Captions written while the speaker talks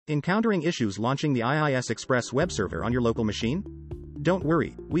Encountering issues launching the IIS Express web server on your local machine? Don't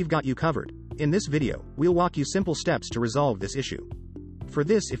worry, we've got you covered. In this video, we'll walk you simple steps to resolve this issue. For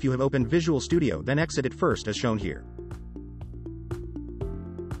this, if you have opened Visual Studio, then exit it first as shown here.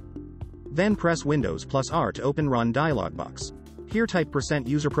 Then press Windows plus R to open Run dialog box. Here type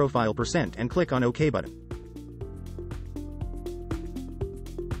 %userprofile% and click on OK button.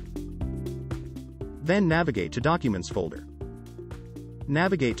 Then navigate to Documents folder.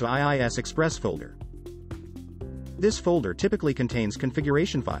 Navigate to IIS Express folder. This folder typically contains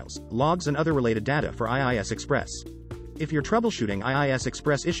configuration files, logs and other related data for IIS Express. If you're troubleshooting IIS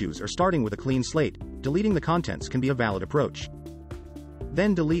Express issues or starting with a clean slate, deleting the contents can be a valid approach.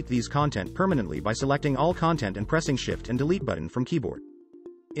 Then delete these content permanently by selecting all content and pressing Shift and Delete button from keyboard.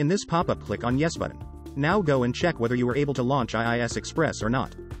 In this pop-up, click on Yes button. Now go and check whether you were able to launch IIS Express or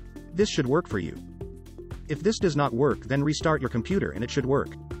not. This should work for you. If this does not work, then restart your computer and it should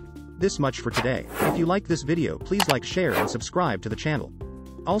work. This much for today. If you like this video, please like, share and subscribe to the channel.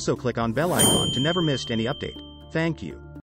 Also click on bell icon to never miss any update. Thank you.